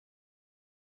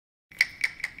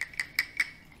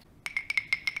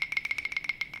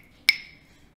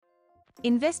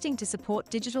Investing to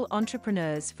support digital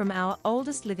entrepreneurs from our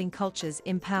oldest living cultures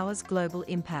empowers global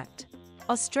impact.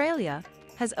 Australia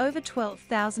has over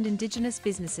 12,000 Indigenous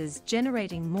businesses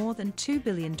generating more than $2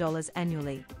 billion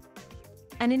annually.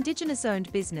 An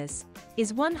Indigenous-owned business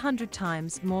is 100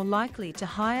 times more likely to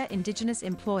hire Indigenous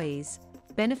employees,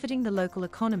 benefiting the local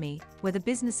economy where the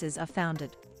businesses are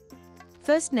founded.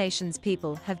 First Nations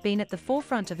people have been at the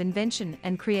forefront of invention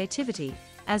and creativity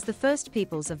as the first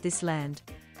peoples of this land.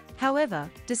 However,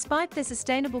 despite their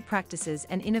sustainable practices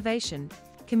and innovation,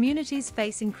 communities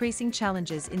face increasing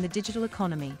challenges in the digital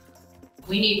economy.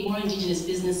 We need more Indigenous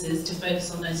businesses to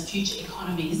focus on those future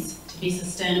economies to be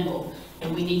sustainable,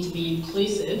 and we need to be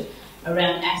inclusive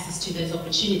around access to those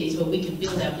opportunities where we can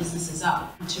build our businesses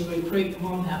up to recruit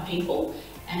more of our people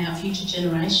and our future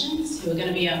generations who are going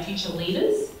to be our future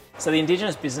leaders. So the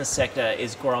Indigenous business sector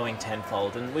is growing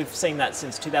tenfold, and we've seen that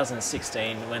since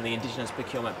 2016 when the Indigenous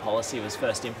procurement policy was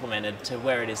first implemented to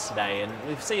where it is today, and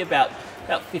we see about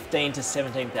 15 to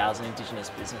 17,000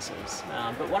 Indigenous businesses.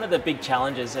 But one of the big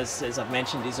challenges, as I've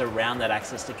mentioned, is around that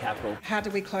access to capital. How do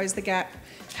we close the gap?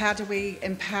 How do we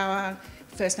empower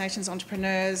First Nations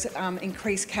entrepreneurs,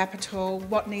 increase capital?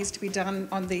 What needs to be done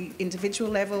on the individual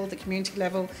level, the community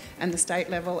level and the state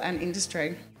level and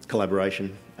industry?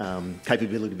 Collaboration,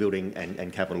 capability building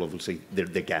and capital, obviously, they're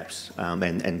gaps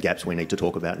and gaps we need to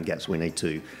talk about and gaps we need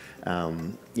to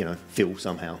fill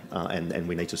somehow, and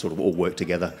we need to sort of all work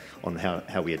together on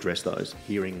how we address those.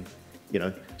 Hearing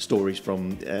stories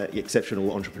from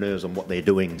exceptional entrepreneurs on what they're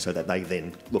doing so that they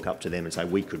then look up to them and say,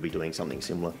 we could be doing something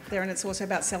similar. And it's also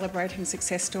about celebrating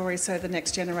success stories so the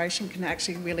next generation can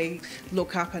actually really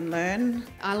look up and learn.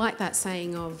 I like that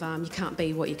saying of you can't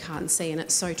be what you can't see, and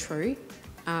it's so true.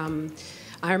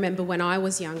 I remember when I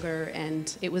was younger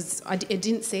and I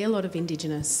didn't see a lot of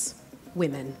Indigenous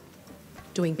women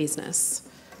doing business,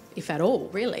 if at all,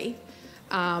 really.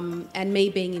 And me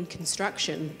being in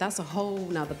construction, that's a whole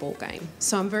nother ballgame.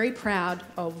 So I'm very proud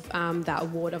of that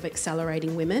award of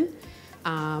Accelerating Women,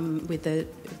 with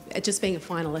just being a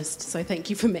finalist. So thank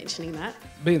you for mentioning that.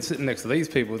 Being sitting next to these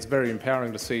people, it's very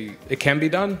empowering to see it can be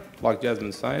done, like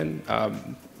Jasmine's saying.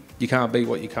 You can't be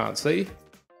what you can't see.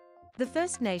 The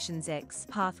First Nations X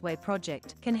Pathway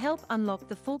project can help unlock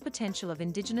the full potential of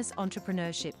Indigenous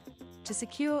entrepreneurship to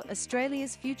secure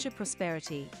Australia's future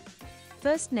prosperity.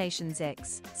 First Nations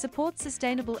X supports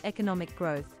sustainable economic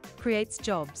growth, creates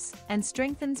jobs, and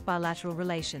strengthens bilateral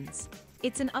relations.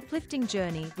 It's an uplifting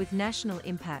journey with national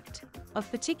impact. Of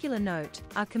particular note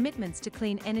are commitments to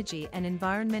clean energy and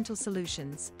environmental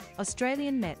solutions,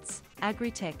 Australian Mets,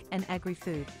 agri-tech and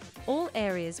agri-food, all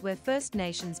areas where First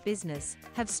Nations business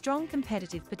have strong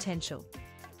competitive potential.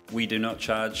 We do not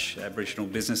charge Aboriginal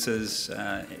businesses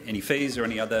any fees or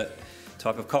any other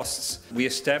type of costs. We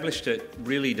established it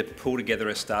really to pull together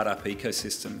a startup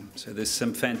ecosystem. So there's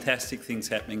some fantastic things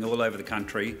happening all over the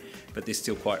country, but they're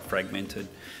still quite fragmented.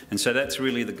 And so that's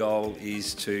really the goal,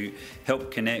 is to help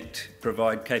connect,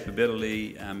 provide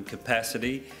capability,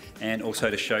 capacity, and also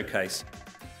to showcase.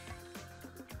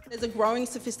 There's a growing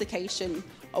sophistication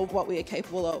of what we are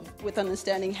capable of, with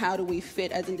understanding how do we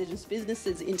fit as Indigenous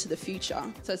businesses into the future.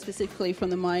 So specifically from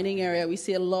the mining area, we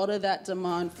see a lot of that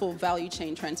demand for value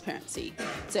chain transparency.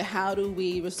 So how do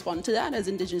we respond to that as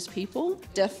Indigenous people?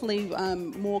 Definitely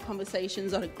more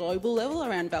conversations at a global level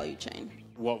around value chain.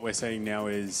 What we're seeing now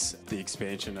is the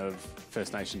expansion of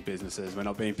First Nations businesses. We're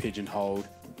not being pigeonholed.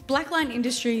 Blackline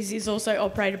Industries is also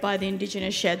operated by the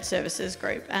Indigenous Shared Services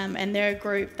Group, and they're a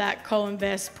group that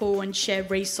co-invest, pool and share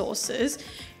resources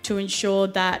to ensure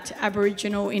that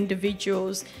Aboriginal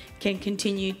individuals can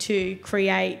continue to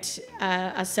create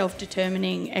a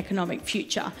self-determining economic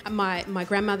future. My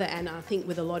grandmother, and I think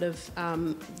with a lot of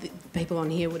the people on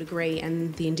here would agree,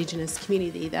 and the Indigenous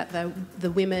community, that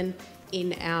the women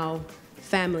in our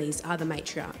families are the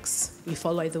matriarchs. You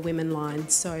follow the women line,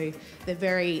 so they're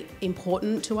very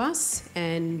important to us.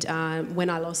 And when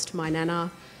I lost my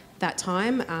nana that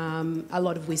time, a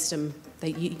lot of wisdom.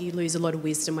 You lose a lot of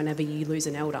wisdom whenever you lose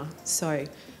an elder. So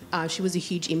she was a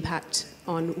huge impact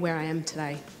on where I am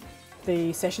today.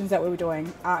 The sessions that we were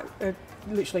doing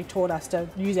literally taught us to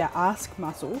use our ask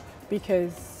muscle,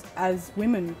 because as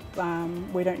women,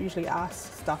 we don't usually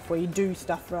ask stuff, we do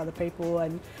stuff for other people,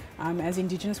 and as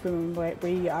Indigenous women,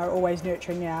 we are always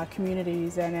nurturing our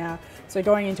communities, and so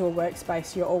going into a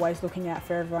workspace, you're always looking out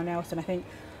for everyone else, and I think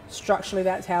structurally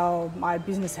that's how my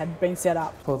business had been set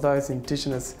up. For those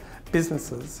Indigenous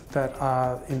businesses that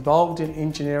are involved in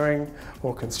engineering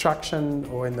or construction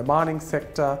or in the mining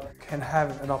sector can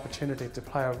have an opportunity to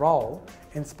play a role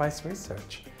in space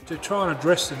research. To try and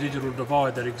address the digital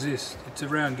divide that exists, it's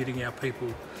around getting our people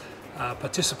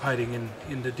participating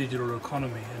in the digital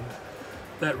economy, and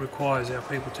that requires our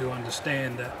people to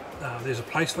understand that there's a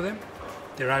place for them,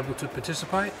 they're able to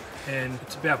participate, and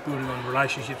it's about building on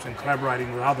relationships and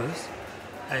collaborating with others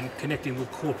and connecting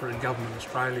with corporate and government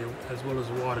Australia as well as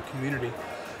the wider community.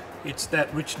 It's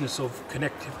that richness of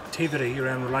connectivity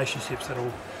around relationships that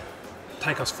will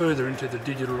take us further into the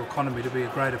digital economy to be a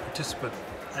greater participant,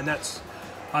 and that's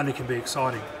only can be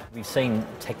exciting. We've seen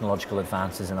technological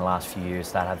advances in the last few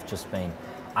years that have just been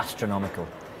astronomical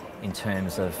in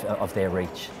terms of their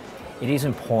reach. It is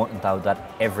important though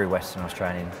that every Western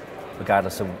Australian,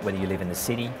 regardless of whether you live in the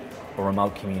city or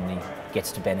remote community,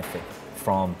 gets to benefit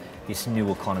from this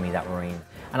new economy that we're in.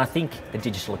 And I think the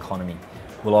digital economy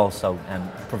will also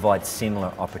provide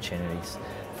similar opportunities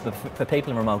for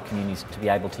people in remote communities to be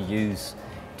able to use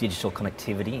digital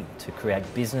connectivity to create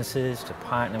businesses, to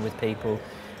partner with people,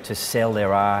 to sell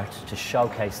their art, to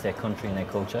showcase their country and their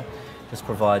culture. This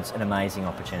provides an amazing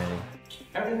opportunity.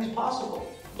 Everything's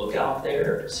possible. Look out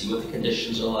there, see what the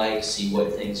conditions are like, see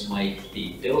what things might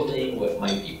be building, what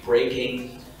might be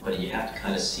breaking, but you have to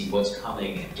kind of see what's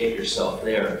coming and get yourself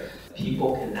there.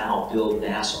 People can now build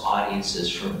mass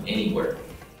audiences from anywhere.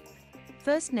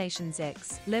 First Nations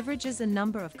X leverages a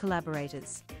number of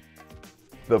collaborators.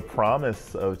 The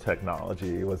promise of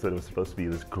technology was that it was supposed to be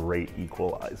this great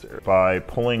equalizer. By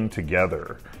pulling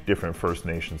together different First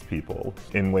Nations people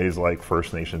in ways like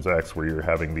First Nations X, where you're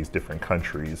having these different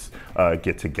countries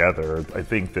get together, I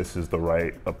think this is the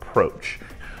right approach.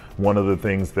 One of the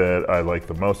things that I like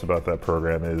the most about that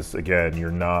program is, again,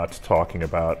 you're not talking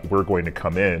about, we're going to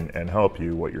come in and help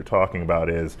you. What you're talking about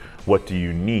is, what do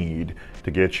you need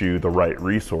to get you the right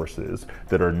resources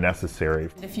that are necessary.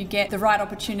 If you get the right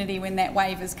opportunity when that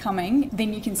wave is coming,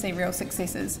 then you can see real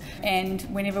successes. And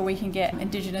whenever we can get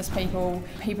Indigenous people,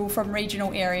 people from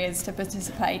regional areas to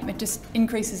participate, it just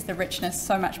increases the richness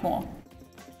so much more.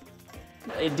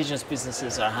 Indigenous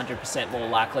businesses are 100% more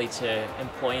likely to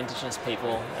employ Indigenous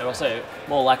people. They're also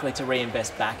more likely to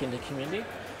reinvest back into community.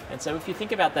 And so if you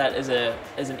think about that as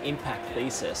an impact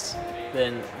thesis,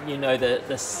 then you know that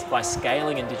by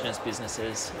scaling Indigenous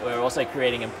businesses, we're also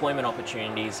creating employment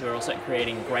opportunities, we're also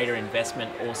creating greater investment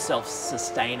or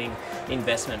self-sustaining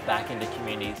investment back into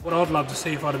communities. What I'd love to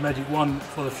see, if I had a magic wand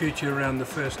for the future around the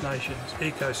First Nations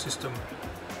ecosystem,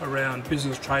 around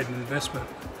business, trade and investment,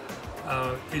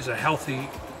 is a healthy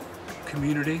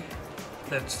community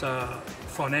that's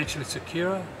financially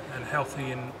secure and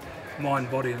healthy in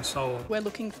mind, body and soul. We're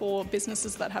looking for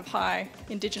businesses that have high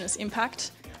Indigenous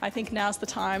impact. I think now's the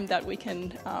time that we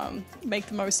can make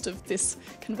the most of this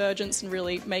convergence and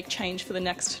really make change for the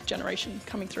next generation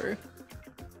coming through.